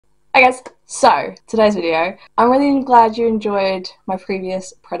Hi guys, so today's video, I'm really glad you enjoyed my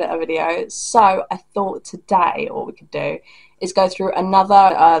previous Predator video, so I thought today what we could do is go through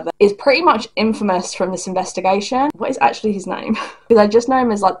another that is pretty much infamous from this investigation. What is actually his name? Because I just know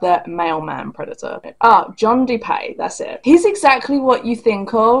him as like the Mailman Predator. John Dupee, that's it. He's exactly what you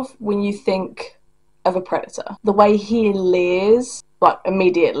think of when you think of a predator. The way he leers, like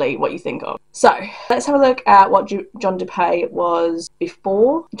immediately what you think of. So let's have a look at what John Dupee was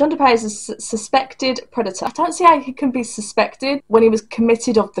before. John Dupee is a suspected predator. I don't see how he can be suspected when he was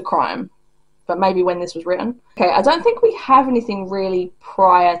committed of the crime, but maybe when this was written. Okay, I don't think we have anything really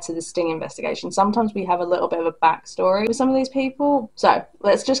prior to the Sting investigation. Sometimes we have a little bit of a backstory with some of these people. So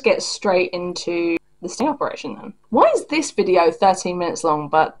let's just get straight into the Sting operation then. Why is this video 13 minutes long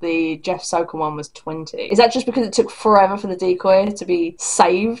but the Jeff Soka one was 20? Is that just because it took forever for the decoy to be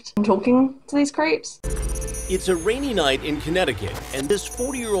saved from talking to these creeps? It's a rainy night in Connecticut and this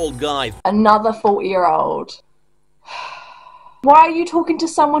 40-year-old guy... Another 40-year-old. Why are you talking to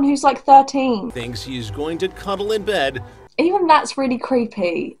someone who's like 13? ...thinks he's going to cuddle in bed. Even that's really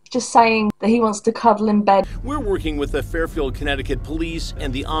creepy, just saying that he wants to cuddle in bed. We're working with the Fairfield, Connecticut police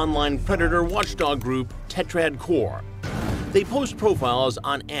and the online predator watchdog group Tetrad Core. They post profiles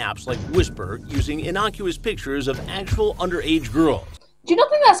on apps like Whisper using innocuous pictures of actual underage girls. Do you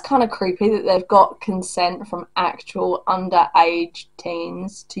not think that's kind of creepy that they've got consent from actual underage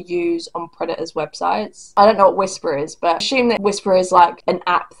teens to use on predators' websites? I don't know what Whisper is, but I assume that Whisper is like an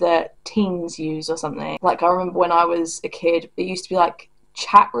app that teens use or something. Like I remember when I was a kid, it used to be like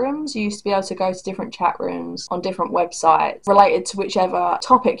chat rooms. You used to be able to go to different chat rooms on different websites related to whichever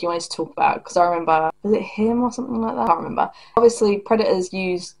topic you wanted to talk about. Because I remember, was it him or something like that? I can't remember. Obviously, predators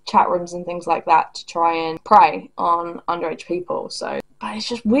use chat rooms and things like that to try and prey on underage people. So. But it's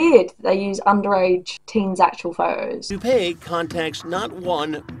just weird that they use underage teens' actual photos. Dupee contacts not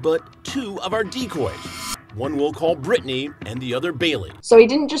one, but two of our decoys. One we'll call Brittany and the other Bailey. So he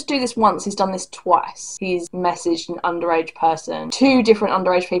didn't just do this once, he's done this twice. He's messaged an underage person, two different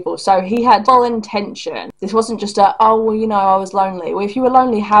underage people. So he had full intention. This wasn't just a, oh, well, you know, I was lonely. Well, if you were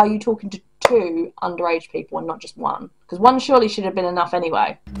lonely, how are you talking to two underage people and not just one? Because one surely should have been enough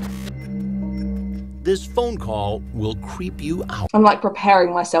anyway. This phone call will creep you out. I'm like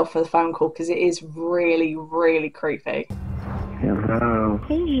preparing myself for the phone call because it is really, really creepy. Hello.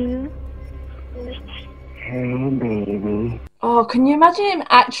 Hey, you. Hey, baby. Oh, can you imagine him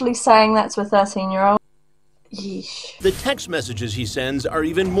actually saying that to a 13-year-old? Yeesh. The text messages he sends are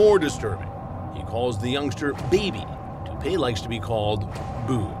even more disturbing. He calls the youngster baby. Dupee likes to be called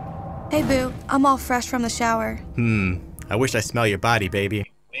Boo. Hey, Boo. I'm all fresh from the shower. I wish I smell your body,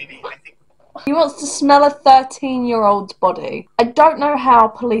 baby. He wants to smell a 13-year-old's body. I don't know how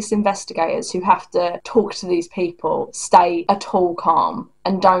police investigators who have to talk to these people stay at all calm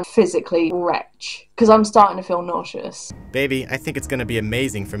and don't physically retch. Because I'm starting to feel nauseous. Baby, I think it's gonna be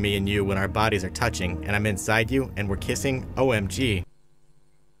amazing for me and you when our bodies are touching and I'm inside you and we're kissing. OMG.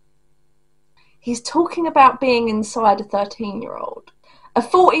 He's talking about being inside a 13-year-old. A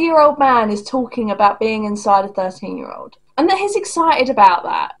 40-year-old man is talking about being inside a 13-year-old. And that he's excited about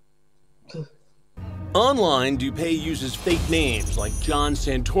that. Online, Dupee uses fake names like John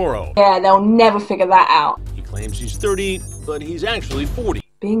Santoro. Yeah, they'll never figure that out. He claims he's 30, but he's actually 40.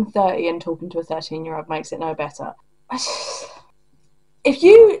 Being 30 and talking to a 13-year-old makes it no better. If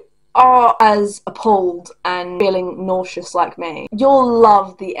you are as appalled and feeling nauseous like me, you'll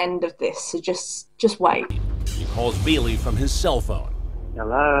love the end of this, so just wait. He calls Bailey from his cell phone.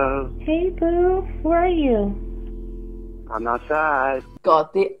 Hello. Hey, Boo. Where are you? I'm outside. God,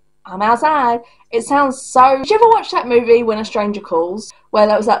 I'm outside. It sounds so... Did you ever watch that movie, When a Stranger Calls? Where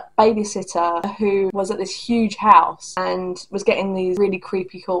there was that babysitter who was at this huge house and was getting these really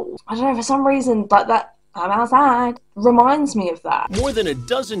creepy calls. I don't know, for some reason, like that, I'm outside, reminds me of that. More than a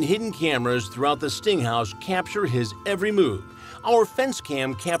dozen hidden cameras throughout the Sting house capture his every move. Our fence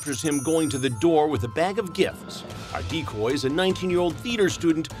cam captures him going to the door with a bag of gifts. Our decoy is a 19-year-old theater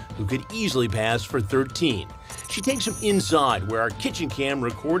student who could easily pass for 13. She takes him inside where our kitchen cam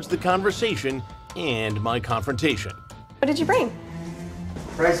records the conversation and my confrontation. What did you bring?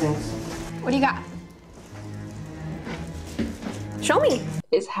 Presents. What do you got? Show me.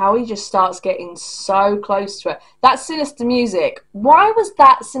 It's how he just starts getting so close to it. That sinister music. Why was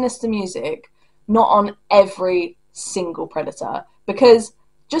that sinister music not on every single predator? Because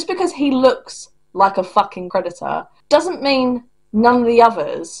just because he looks like a fucking predator doesn't mean none of the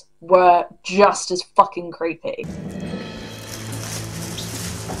others were just as fucking creepy.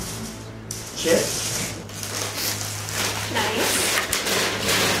 Chips. Nice.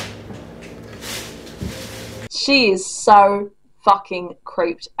 She is so fucking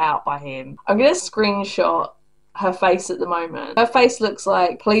creeped out by him. I'm gonna screenshot her face at the moment. Her face looks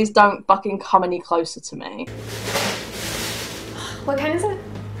like, please don't fucking come any closer to me. What kind is it?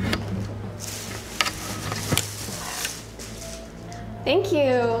 Thank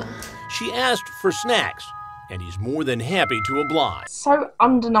you. She asked for snacks, and he's more than happy to oblige. So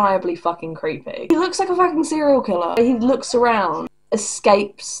undeniably fucking creepy. He looks like a fucking serial killer. He looks around,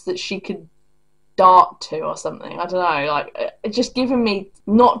 escapes that she could dart to or something. I don't know, like, it's just giving me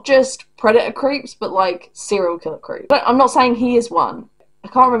not just predator creeps, but like serial killer creeps. But I'm not saying he is one. I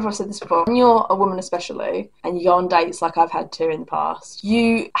can't remember if I've said this before. When you're a woman especially, and you go on dates like I've had to in the past,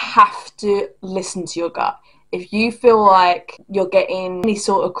 you have to listen to your gut. If you feel like you're getting any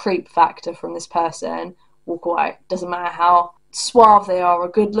sort of creep factor from this person, walk away. Doesn't matter how suave they are or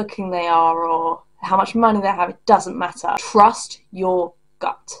good looking they are or how much money they have, it doesn't matter. Trust your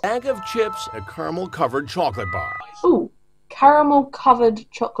gut. Bag of chips, a caramel covered chocolate bar. Ooh, caramel covered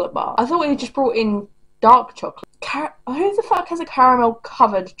chocolate bar. I thought we just brought in dark chocolate. Who the fuck has a caramel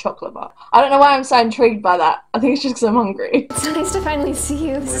covered chocolate bar? I don't know why I'm so intrigued by that. I think it's just because I'm hungry. It's so nice to finally see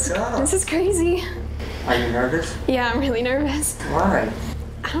you. This is crazy. Are you nervous? Yeah, I'm really nervous. Why?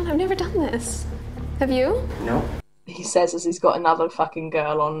 I don't know, I've never done this. Have you? No. He says as he's got another fucking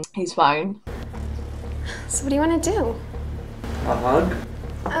girl on his phone. So what do you want to do? A hug?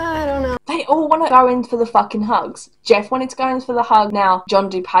 I don't know. They all want to go in for the fucking hugs. Jeff wanted to go in for the hug. Now John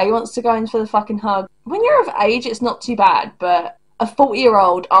Dupee wants to go in for the fucking hug. When you're of age, it's not too bad, but a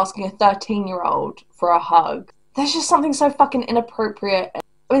 40-year-old asking a 13-year-old for a hug, there's just something so fucking inappropriate.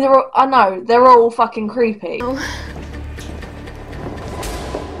 I mean, I know, they're all fucking creepy. Oh.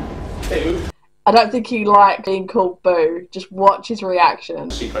 Hey, Boo. I don't think he liked being called Boo. Just watch his reaction.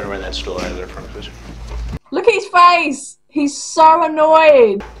 Seat right around that stool right there front, please. Look at his face! He's so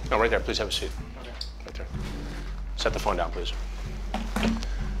annoyed! No, right there, please have a seat. Right there. Set the phone down, please.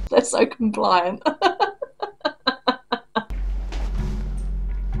 They're so compliant.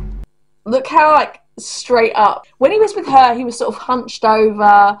 Look how, like, straight up. When he was with her, he was sort of hunched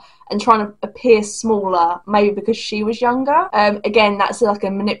over and trying to appear smaller, maybe because she was younger. Again, that's like a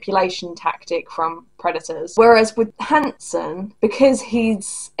manipulation tactic from predators. Whereas with Hansen, because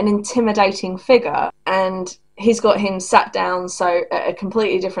he's an intimidating figure and he's got him sat down so at a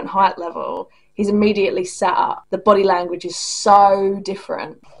completely different height level, he's immediately sat up. The body language is so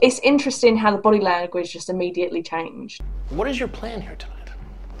different. It's interesting how the body language just immediately changed. What is your plan here tonight?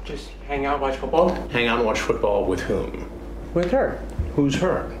 Just hang out, watch football? Hang out and watch football with whom? With her. Who's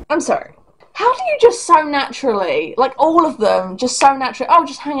her? I'm sorry. How do you just so naturally, like all of them, just so naturally, oh,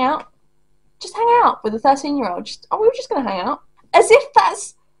 just hang out? Just hang out with a 13-year-old. We were just going to hang out. As if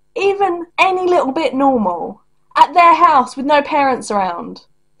that's even any little bit normal. At their house with no parents around.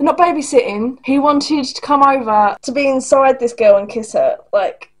 They're not babysitting. He wanted to come over to be inside this girl and kiss her.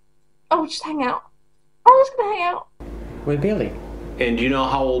 Like, oh, just hang out. I'm just going to hang out. With Billy. And do you know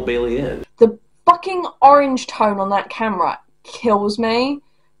how old Bailey is? The fucking orange tone on that camera kills me.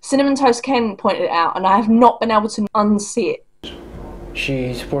 Cinnamon Toast Ken pointed it out, and I have not been able to unsee it.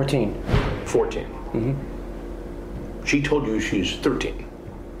 She's 14. 14. Mm-hmm. She told you she's 13.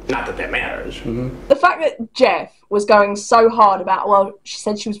 Not that that matters. Mm-hmm. The fact that Jeff was going so hard about, well, she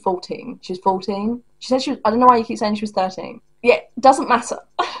said she was 14. She was 14. She said she was, I don't know why you keep saying she was 13. Yeah, doesn't matter.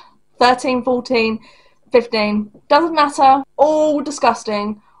 13, 14, 15, doesn't matter. All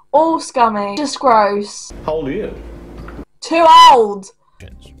disgusting, all scummy, just gross. How old are you? Too old!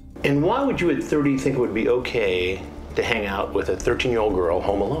 And why would you at 30 think it would be okay to hang out with a 13-year-old girl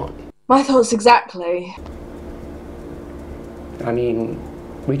home alone? My thoughts exactly. I mean,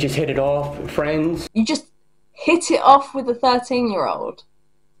 we just hit it off, friends. You just hit it off with a 13-year-old.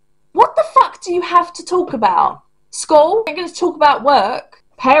 What the fuck do you have to talk about? School? You're going to talk about work?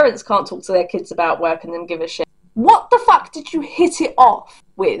 Parents can't talk to their kids about work and then give a shit. What the fuck did you hit it off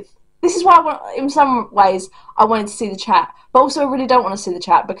with? This is why I want, in some ways, I wanted to see the chat. But also I really don't want to see the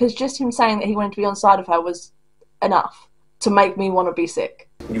chat because just him saying that he wanted to be on side of her was enough to make me want to be sick.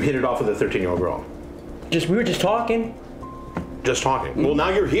 You hit it off with a 13-year-old girl? We were just talking. Just talking. Well, now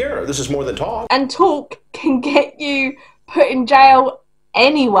you're here. This is more than talk. And talk can get you put in jail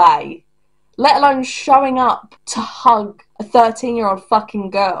anyway. Let alone showing up to hug a 13-year-old fucking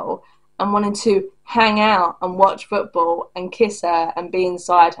girl and wanting to hang out and watch football and kiss her and be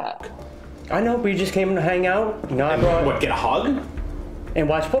inside her. I know, we just came to hang out. You know, I brought... What, get a hug? And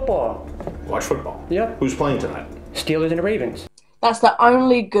watch football. Watch football? Yep. Who's playing tonight? Steelers and the Ravens. That's the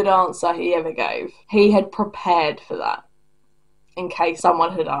only good answer he ever gave. He had prepared for that, in case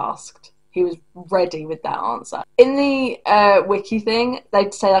someone had asked. he was ready with that answer. In the wiki thing,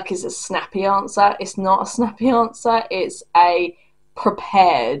 they'd say like it's a snappy answer. It's not a snappy answer. It's a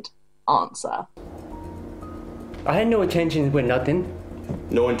prepared answer. I had no intentions with nothing.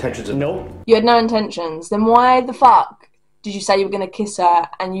 No intentions of... Nope. You had no intentions. Then why the fuck did you say you were going to kiss her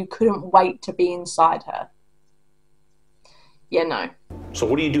and you couldn't wait to be inside her? Yeah, no. So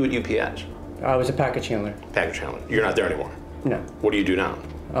what do you do at UPS? I was a package handler. Package handler. You're not there anymore? No. What do you do now?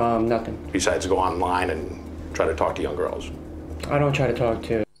 Nothing. Besides go online and try to talk to young girls? I don't try to talk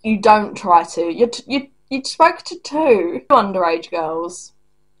to. You don't try to. You spoke to two underage girls.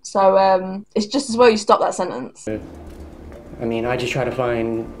 So it's just as well you stop that sentence. I mean, I just try to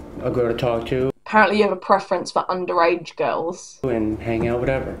find a girl to talk to. Apparently you have a preference for underage girls. And hang out,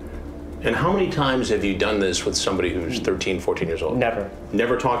 whatever. And how many times have you done this with somebody who's 13, 14 years old? Never.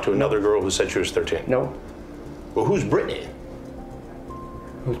 Never talked to another girl who said she was 13? No. Well, who's Brittany?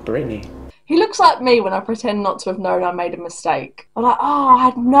 Who's Brittany? He looks like me when I pretend not to have known I made a mistake. I'm like, oh, I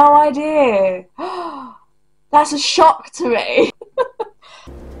had no idea. That's a shock to me.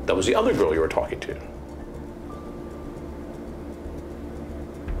 That was the other girl you were talking to.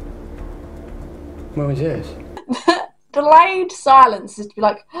 What was this? Delayed silence is to be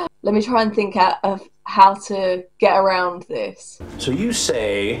like, let me try and think out of how to get around this. So you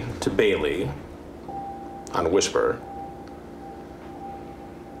say to Bailey, on Whisper,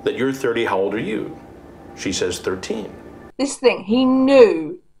 that you're 30, how old are you? She says 13. This thing, he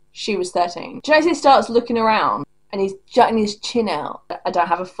knew she was 13. Do you know, he starts looking around and he's jutting his chin out. I don't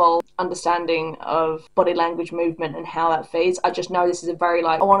have a full understanding of body language movement and how that feeds. I just know this is a very,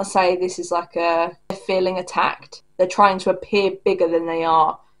 like, I want to say this is like they're feeling attacked. They're trying to appear bigger than they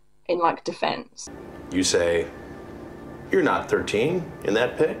are in, like, defense. You say, you're not 13 in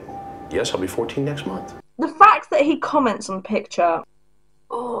that pic? Yes, I'll be 14 next month. The fact that he comments on the picture,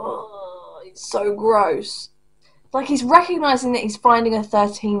 oh, it's so gross. Like, he's recognising that he's finding a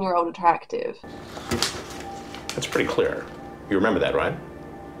 13-year-old attractive. That's pretty clear. You remember that, right?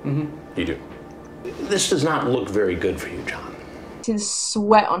 Mm-hmm. You do. This does not look very good for you, John. See the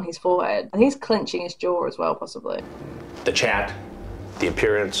sweat on his forehead. I think he's clenching his jaw as well, possibly. The chat, the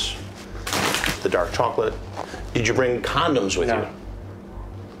appearance, the dark chocolate. Did you bring condoms with you?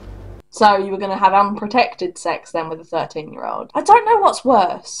 So you were going to have unprotected sex then with a 13-year-old? I don't know what's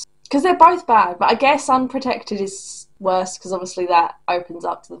worse, because they're both bad, but I guess unprotected is worse because obviously that opens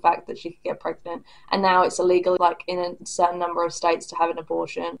up to the fact that she could get pregnant, and now it's illegal, like, in a certain number of states to have an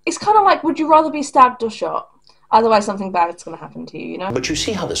abortion. It's kind of like, would you rather be stabbed or shot? Otherwise something bad is going to happen to you, you know? But you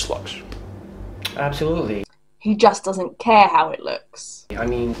see how this looks. Absolutely. He just doesn't care how it looks. I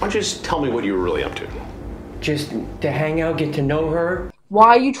mean, Why don't you just tell me what you were really up to? just to hang out, get to know her, Why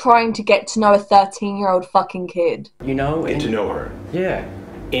are you trying to get to know a 13-year-old fucking kid? you know? Get to know her. Yeah.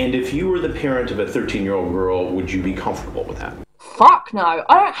 And if you were the parent of a 13-year-old girl, would you be comfortable with that? Fuck no.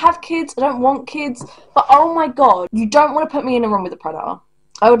 I don't have kids, I don't want kids, but oh my god, you don't want to put me in a room with a predator.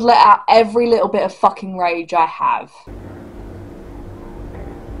 I would let out every little bit of fucking rage I have.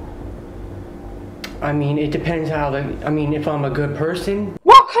 I mean, it depends how if I'm a good person.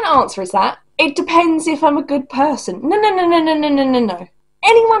 What kind of answer is that? It depends if I'm a good person. No.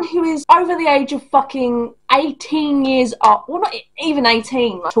 Anyone who is over the age of fucking 18 years old, well, not even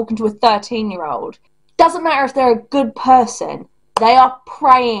 18, like talking to a 13-year-old, doesn't matter if they're a good person. They are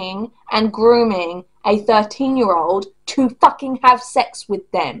preying and grooming a 13-year-old to fucking have sex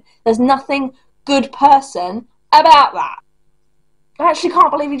with them. There's nothing good person about that. I actually can't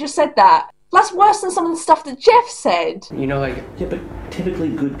believe you just said that. That's worse than some of the stuff that Jeff said. You know, like, Yeah, but typically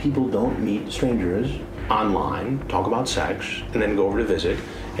good people don't meet strangers online, talk about sex, and then go over to visit,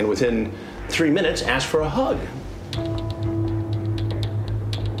 and within 3 minutes ask for a hug.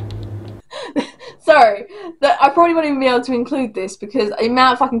 Sorry, I probably won't even be able to include this because the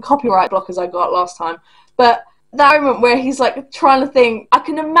amount of fucking copyright blockers I got last time. But that moment where he's like trying to think, I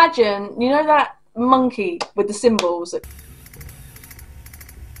can imagine, you know that monkey with the symbols? It's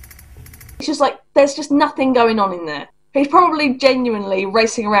just like, there's just nothing going on in there. He's probably genuinely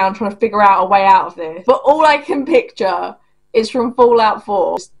racing around trying to figure out a way out of this. But all I can picture is from Fallout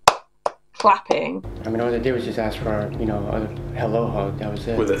 4, just clapping. I mean, all they did was just ask for, a hello hug. That was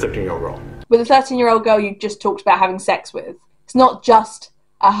it. With a 13-year-old girl. With a 13-year-old girl you just talked about having sex with. It's not just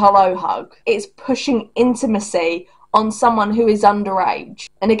a hello hug. It's pushing intimacy on someone who is underage.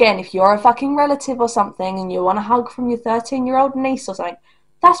 And again, if you're a fucking relative or something and you want a hug from your 13-year-old niece or something,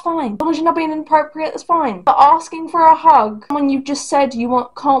 that's fine. As long as you're not being inappropriate, that's fine. But asking for a hug when you just said you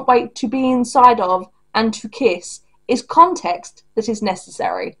can't wait to be inside of and to kiss is context that is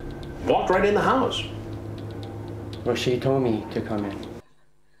necessary. Walked right in the house. Well, she told me to come in.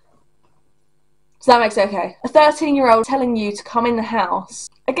 So that makes it okay. A 13-year-old telling you to come in the house.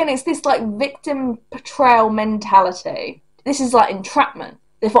 Again, it's this like victim portrayal mentality. This is like entrapment.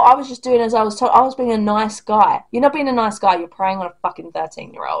 Therefore, I was just doing as I was told. I was being a nice guy. You're not being a nice guy. You're preying on a fucking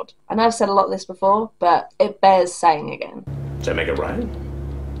 13-year-old. I know I've said a lot of this before, but it bears saying again. Does that make it right?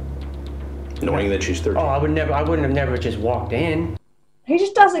 Knowing that she's 13. Oh, I wouldn't have never just walked in. He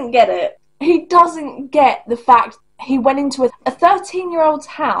just doesn't get it. He doesn't get the fact he went into a 13-year-old's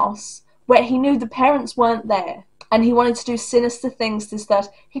house where he knew the parents weren't there and he wanted to do sinister things to this.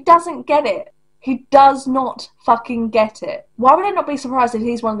 He doesn't get it. He does not fucking get it. Why would I not be surprised if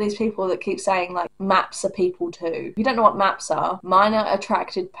he's one of these people that keeps saying, like, maps are people too? If you don't know what maps are, minor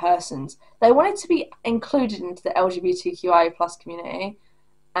attracted persons. They wanted to be included into the LGBTQIA+ community,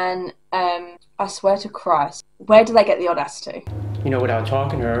 and I swear to Christ, where do they get the audacity? You know, without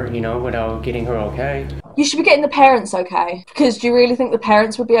talking to her, you know, without getting her okay. You should be getting the parents okay. Because do you really think the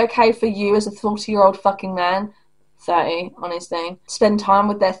parents would be okay for you as a 40-year-old fucking man? 30, honestly. Spend time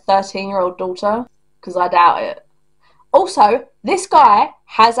with their 13-year-old daughter? Because I doubt it. Also, this guy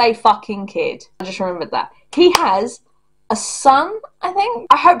has a fucking kid. I just remembered that. He has a son, I think.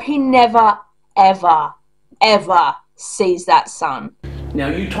 I hope he never, ever, ever sees that son. Now,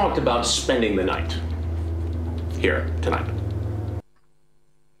 you talked about spending the night here tonight.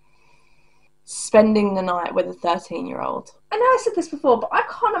 Spending the night with a 13-year-old. I know I said this before, but I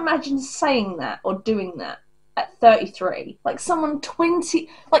can't imagine saying that or doing that at 33. Like someone 20...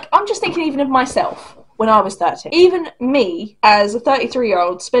 Like, I'm just thinking even of myself when I was 13. Even me, as a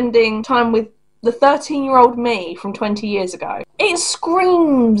 33-year-old, spending time with the 13-year-old me from 20 years ago. It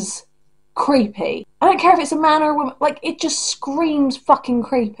screams creepy. I don't care if it's a man or a woman. Like, it just screams fucking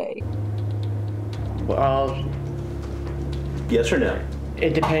creepy. Well, Yes or no?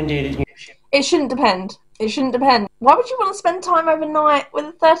 it depended. It shouldn't depend. It shouldn't depend. Why would you want to spend time overnight with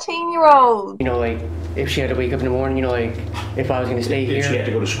a 13-year-old? You know, like, if she had to wake up in the morning, you know, like, if I was going to stay Did here. she have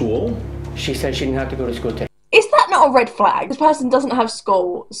to go to school? She said she didn't have to go to school today. Is that not a red flag? This person doesn't have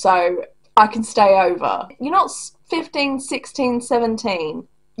school, so I can stay over. You're not 15, 16, 17.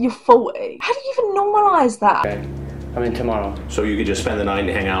 You're 40. How do you even normalise that? Okay. I'm in tomorrow. So you could just spend the night and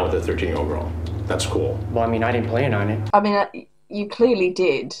hang out with a 13-year-old girl. That's cool. Well, I mean, I didn't plan on it. I mean, you clearly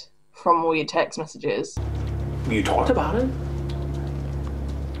did from all your text messages. You talked about it?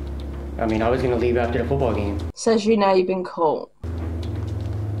 I mean, I was going to leave after the football game. Says you know you've been caught.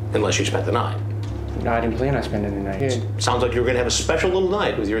 Unless you spent the night. No, I didn't plan on spending the night. Yeah. Sounds like you were going to have a special little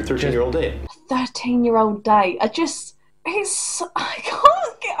night with your 13-year-old date. 13-year-old date. I can't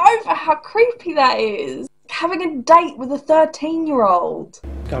get over how creepy that is. Having a date with a 13-year-old.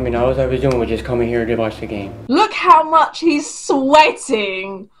 I mean, all I was doing was just coming here to watch the game. Look how much he's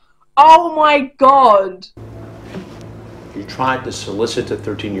sweating. Oh my god. You tried to solicit a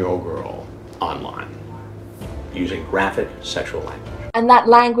 13-year-old girl online using graphic sexual language. And that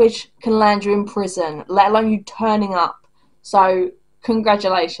language can land you in prison, let alone you turning up. So,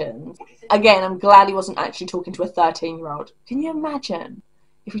 congratulations. Again, I'm glad he wasn't actually talking to a 13-year-old. Can you imagine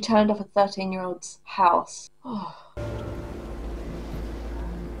if he turned up a 13-year-old's house? Oh.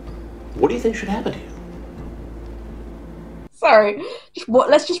 What do you think should happen to you? Sorry,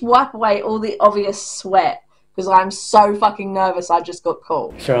 let's just wipe away all the obvious sweat, because I'm so fucking nervous I just got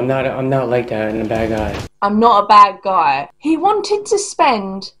caught. Sir, I'm not like that and a bad guy. I'm not a bad guy. He wanted to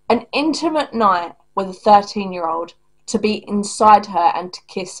spend an intimate night with a 13-year-old to be inside her and to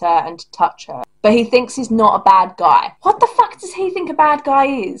kiss her and to touch her. But he thinks he's not a bad guy. What the fuck does he think a bad guy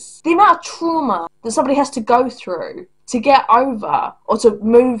is? The amount of trauma that somebody has to go through to get over or to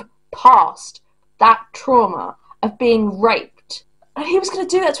move past that trauma of being raped. And he was going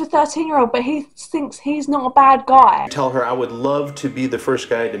to do that to a 13-year-old, but he thinks he's not a bad guy. Tell her I would love to be the first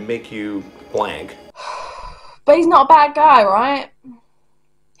guy to make you blank. But he's not a bad guy, right?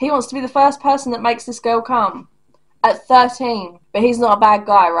 He wants to be the first person that makes this girl come. At 13. But he's not a bad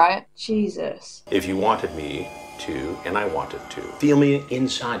guy, right? Jesus. If you wanted me to, and I wanted to, feel me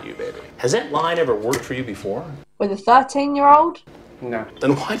inside you, baby. Has that line ever worked for you before? With a 13-year-old? No.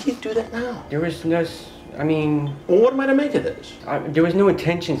 Then why do you do that now? There was no... I mean... Well, what am I to make of this? there was no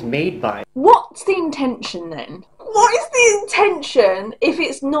intentions made by it. What's the intention then? What is the intention if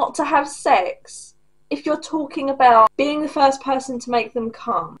it's not to have sex? If you're talking about being the first person to make them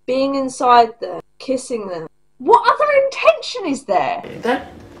come, being inside them, kissing them, what other intention is there?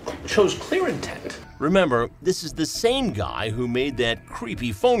 That shows clear intent. Remember, this is the same guy who made that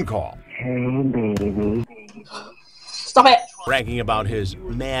creepy phone call. Hey, baby. Stop it. Bragging about his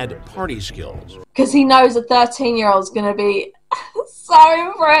mad party skills. Because he knows a 13-year-old's going to be so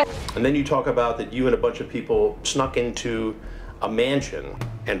impressed. And then you talk about that you and a bunch of people snuck into a mansion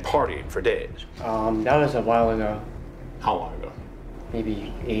and partied for days. That was a while ago. How long ago?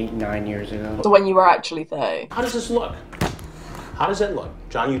 Maybe 8, 9 years ago. So when you were actually 30. How does this look? How does that look?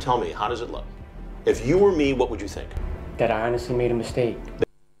 John, you tell me, how does it look? If you were me, what would you think? That I honestly made a mistake.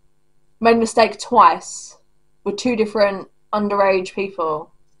 Made a mistake twice with 2 different underage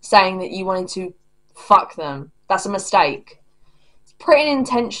people saying that you wanted to fuck them. That's a mistake. It's pretty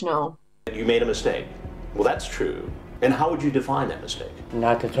intentional. You made a mistake. Well, that's true. And how would you define that mistake?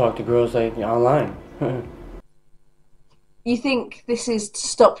 Not to talk to girls like online. You think this is to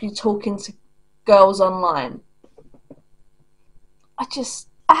stop you talking to girls online? I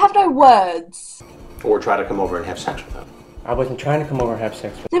have no words. Or try to come over and have sex with them. I wasn't trying to come over and have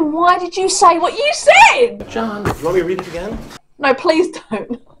sex with Then why did you say what you said? John, you want me to read it again? No, please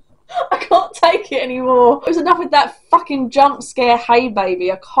don't. I can't take it anymore. It was enough with that fucking jump scare, hey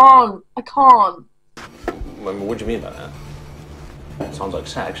baby. I can't. What do you mean by that? It sounds like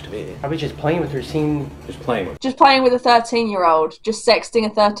sex to me. I was just playing with her, Just playing with Just playing with a 13-year-old. Just sexting a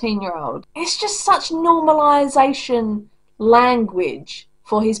 13-year-old. It's just such normalization language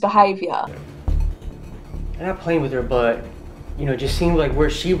for his behaviour. I'm not playing with her, but, just seemed like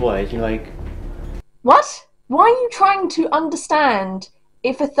where she was, like... What? Why are you trying to understand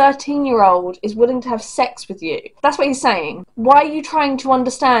if a 13-year-old is willing to have sex with you? That's what he's saying. Why are you trying to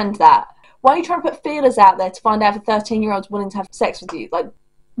understand that? Why are you trying to put feelers out there to find out if a 13-year-old's willing to have sex with you? Like,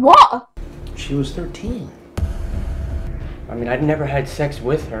 what? She was 13. I mean, I'd never had sex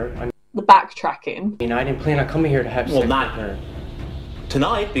with her. The backtracking. I didn't plan on coming here to have sex not with her.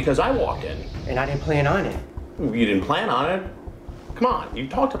 Tonight, because I walked in. And I didn't plan on it. You didn't plan on it? Come on, you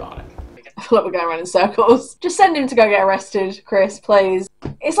talked about it. I feel like we're going around in circles. Just send him to go get arrested, Chris, please.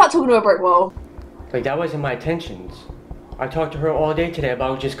 It's like talking to a brick wall. Like, that wasn't my intentions. I talked to her all day today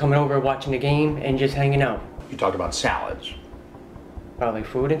about just coming over, watching the game, and just hanging out. You talked about salads. About, like,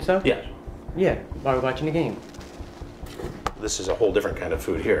 food and stuff? Yes. Yeah, while watching the game. This is a whole different kind of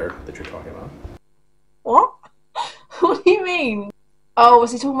food here that you're talking about. What? What do you mean? Oh,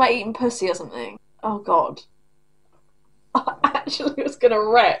 was he talking about eating pussy or something? Oh, God. I actually was gonna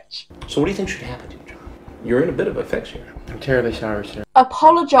retch. So what do you think should happen to you, John? You're in a bit of a fix here. I'm terribly sorry, sir.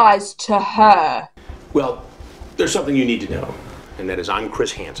 Apologise to her. Well, there's something you need to know, and that is I'm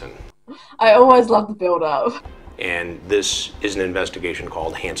Chris Hansen. I always love the build-up. And this is an investigation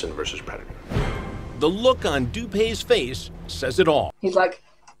called Hansen versus Predator. The look on Dupee's face says it all. He's like,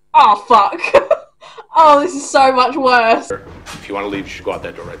 oh, fuck. Oh, this is so much worse. If you want to leave, you should go out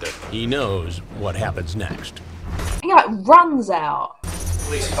that door right there. He knows what happens next. He, like, runs out.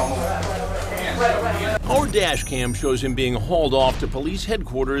 Our dash cam shows him being hauled off to police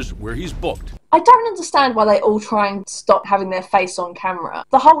headquarters where he's booked. I don't understand why they all try and stop having their face on camera.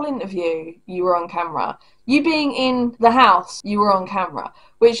 The whole interview, you were on camera. You being in the house, you were on camera.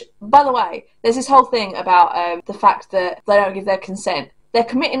 Which, by the way, there's this whole thing about the fact that they don't give their consent. They're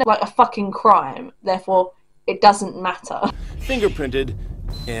committing, like, a fucking crime. Therefore, it doesn't matter. Fingerprinted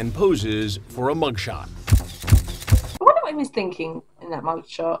and poses for a mugshot. I wonder what he was thinking in that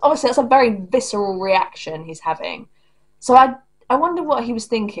mugshot. Obviously, that's a very visceral reaction he's having. So I wonder what he was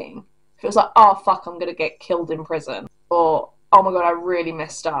thinking. If it was like, oh, fuck, I'm going to get killed in prison. Or, oh my God, I really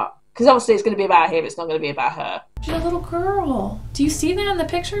messed up. Because obviously it's going to be about him, it's not going to be about her. She's a little girl. Do you see that in the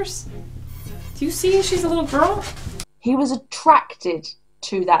pictures? Do you see she's a little girl? He was attracted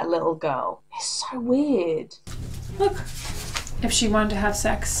to that little girl. It's so weird. Look, if she wanted to have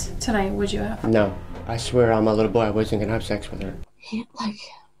sex tonight, would you have? No. I swear I'm a little boy. I wasn't going to have sex with her.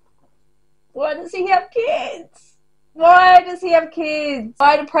 Why does he have kids? Why does he have kids?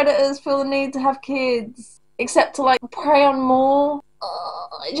 Why do predators feel the need to have kids? Except to, like, prey on more?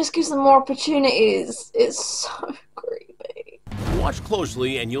 It just gives them more opportunities. It's so creepy. Watch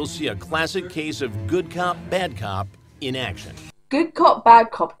closely and you'll see a classic case of good cop, bad cop in action. Good cop,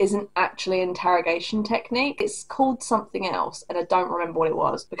 bad cop isn't actually an interrogation technique. It's called something else, and I don't remember what it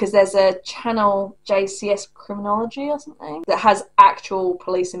was. Because there's a channel, JCS Criminology or something, that has actual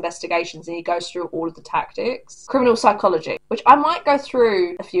police investigations, and he goes through all of the tactics. Criminal psychology, which I might go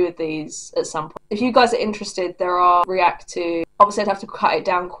through a few of these at some point. If you guys are interested, there are react to... Obviously, I'd have to cut it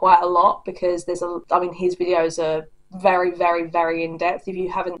down quite a lot, because there's a... I mean, his videos are very, very, very in-depth. If you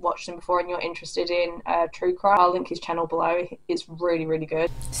haven't watched him before and you're interested in true crime, I'll link his channel below. It's really, really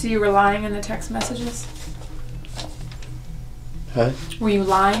good. So you were lying in the text messages? Huh? Were you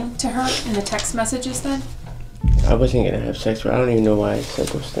lying to her in the text messages then? I wasn't going to have sex with her. I don't even know why I said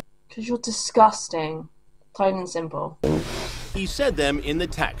those things. Because you're disgusting. Plain and simple. He said them in the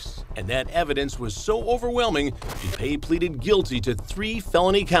text, and that evidence was so overwhelming, Dupee pleaded guilty to 3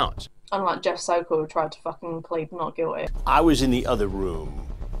 felony counts. Unlike Jeff Sokol, who tried to fucking plead not guilty. I was in the other room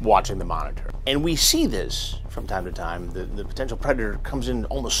watching the monitor, and we see this from time to time. The potential predator comes in,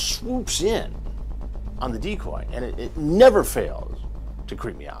 almost swoops in on the decoy, and it never fails to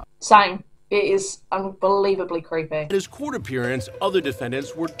creep me out. Same. It is unbelievably creepy. At his court appearance, other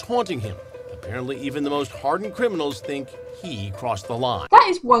defendants were taunting him. Apparently, even the most hardened criminals think he crossed the line. That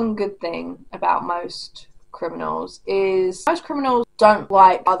is one good thing about most criminals, is most criminals don't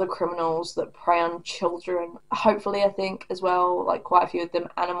like other criminals that prey on children. Hopefully, I think, as well, like quite a few of them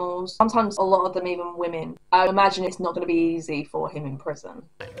animals. Sometimes a lot of them even women. I imagine it's not going to be easy for him in prison.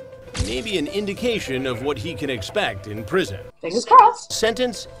 Maybe an indication of what he can expect in prison. Fingers crossed.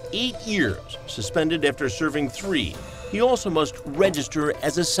 Sentence, 8 years, suspended after serving 3. He also must register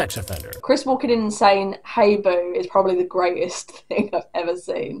as a sex offender. Chris walking in and saying, "Hey boo," is probably the greatest thing I've ever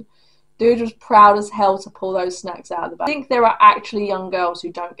seen. Dude was proud as hell to pull those snacks out of the bag. I think there are actually young girls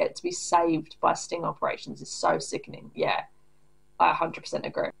who don't get to be saved by sting operations. It's so sickening. Yeah, I 100%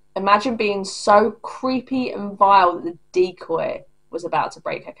 agree. Imagine being so creepy and vile that the decoy was about to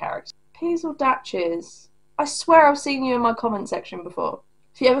break her character. Peas or Datches? I swear I've seen you in my comment section before.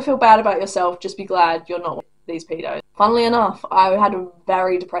 If you ever feel bad about yourself, just be glad you're not one of these pedos. Funnily enough, I had a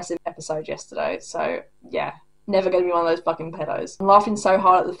very depressive episode yesterday, so yeah. Never going to be one of those fucking pedos. I'm laughing so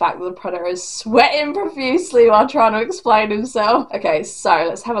hard at the fact that the predator is sweating profusely while trying to explain himself. Okay, so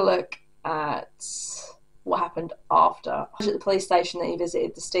let's have a look at what happened after. At the police station that he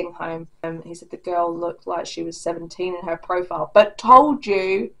visited, the Sting home, he said the girl looked like she was 17 in her profile, but told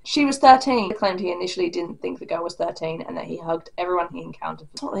you she was 13. He claimed he initially didn't think the girl was 13 and that he hugged everyone he encountered.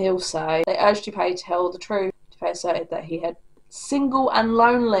 That's what they all say. They urged Dupee to tell the truth. Dupee asserted that he had single and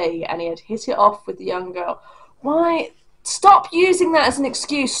lonely and he had hit it off with the young girl. Why? Stop using that as an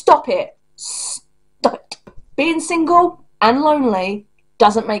excuse. Stop it. Stop it. Being single and lonely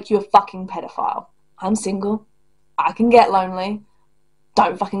doesn't make you a fucking pedophile. I'm single. I can get lonely.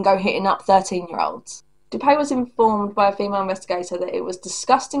 Don't fucking go hitting up 13-year-olds. Dupee was informed by a female investigator that it was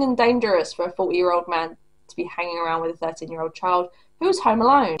disgusting and dangerous for a 40-year-old man to be hanging around with a 13-year-old child who was home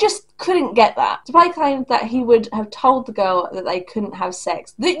alone. Just couldn't get that. Dupee claimed that he would have told the girl that they couldn't have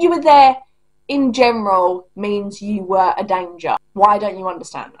sex. That you were there in general means you were a danger. Why don't you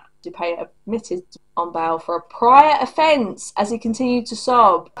understand that? Dupee admitted on bail for a prior offence as he continued to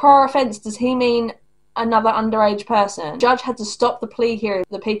sob. Prior offence, does he mean another underage person? The judge had to stop the plea hearing.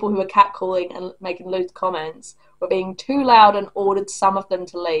 The people who were catcalling and making lewd comments were being too loud and ordered some of them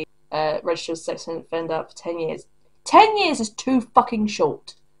to leave. Registered sex offender for 10 years. 10 years is too fucking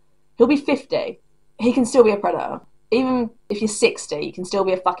short. He'll be 50. He can still be a predator. Even if you're 60, you can still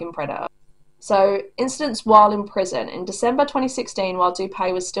be a fucking predator. So, incidents while in prison. In December 2016, while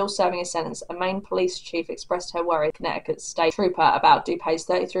Dupee was still serving his sentence, a Maine police chief expressed her worry to Connecticut State Trooper about Dupee's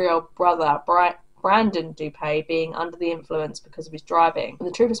 33-year-old brother, Brandon Dupee, being under the influence because of his driving. When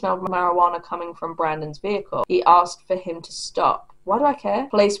the trooper smelled marijuana coming from Brandon's vehicle, he asked for him to stop. Why do I care?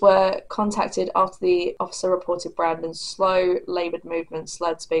 Police were contacted after the officer reported Brandon's slow, laboured movements,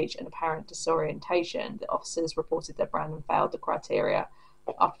 slurred speech, and apparent disorientation. The officers reported that Brandon failed the criteria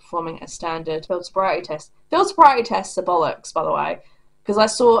after performing a standard field sobriety test. Field sobriety tests are bollocks, by the way, because I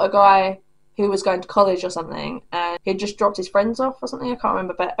saw a guy who was going to college or something and he'd just dropped his friends off or something, I can't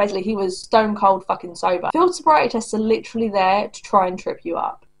remember, but basically he was stone cold fucking sober. Field sobriety tests are literally there to try and trip you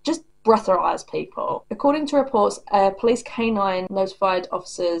up. Just breathalyze people. According to reports, a police canine notified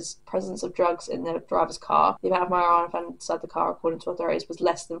officers presence of drugs in the driver's car. The amount of marijuana found inside the car, according to authorities, was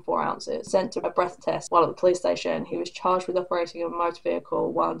less than 4 ounces. Sent to a breath test while at the police station. He was charged with operating a motor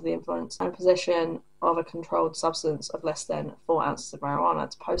vehicle while under the influence and possession of a controlled substance of less than 4 ounces of marijuana.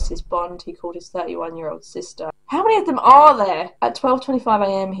 To post his bond, he called his 31-year-old sister. How many of them are there? At 12:25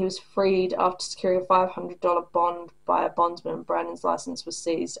 a.m, he was freed after securing a $500 bond by a bondsman. Brandon's license was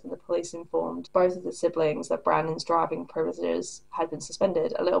seized and the police informed both of the siblings that Brandon's driving privileges had been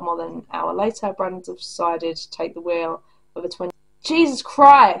suspended. A little more than an hour later, Brandon decided to take the wheel of a Jesus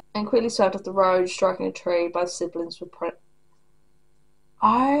Christ! And quickly swerved off the road, striking a tree. Both siblings were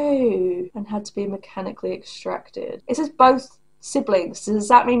and had to be mechanically extracted. It says both siblings. Does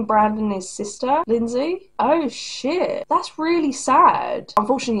that mean Brandon and his sister, Lindsay? Oh shit. That's really sad.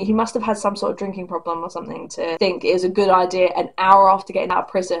 Unfortunately, he must have had some sort of drinking problem or something to think it was a good idea an hour after getting out of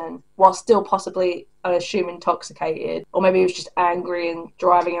prison, while still possibly, I assume, intoxicated. Or maybe he was just angry and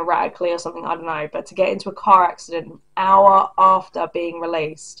driving erratically or something, I don't know. But to get into a car accident an hour after being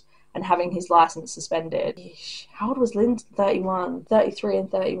released and having his license suspended. Eesh. How old was Lynn? 31. 33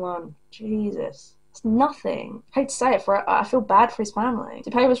 and 31. Jesus. It's nothing. I hate to say it, I feel bad for his family.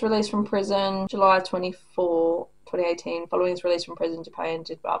 Dupee was released from prison July 24, 2018. Following his release from prison, Dupee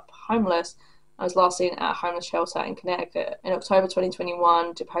ended up homeless and was last seen at a homeless shelter in Connecticut. In October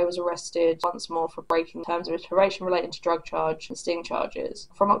 2021, Dupee was arrested once more for breaking terms of his probation relating to drug charge and sting charges.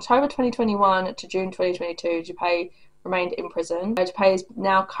 From October 2021 to June 2022, Dupee remained in prison. Dupee is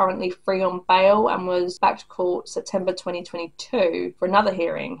now currently free on bail and was back to court September 2022 for another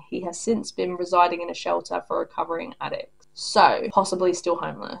hearing. He has since been residing in a shelter for recovering addicts. So, possibly still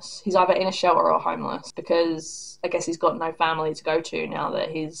homeless. He's either in a shelter or homeless because I guess he's got no family to go to now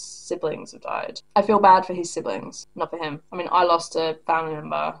that his siblings have died. I feel bad for his siblings, not for him. I mean, I lost a family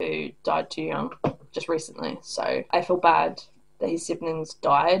member who died too young just recently, so I feel bad that his siblings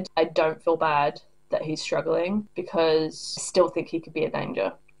died. I don't feel bad that he's struggling because I still think he could be a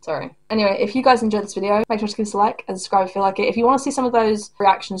danger. Sorry. Anyway, if you guys enjoyed this video, make sure to give us a like and subscribe if you like it. If you want to see some of those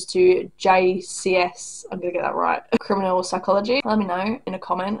reactions to JCS, I'm going to get that right, criminal psychology, let me know in a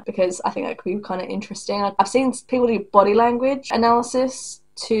comment because I think that could be kind of interesting. I've seen people do body language analysis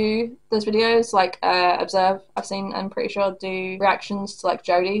to those videos, like Observe, I've seen, I'm pretty sure, do reactions to like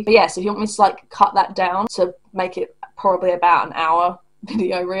Jodie. But yes, if you want me to like cut that down to make it probably about an hour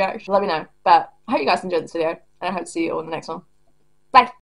video reaction, let me know. But I hope you guys enjoyed this video and I hope to see you all in the next one. Bye!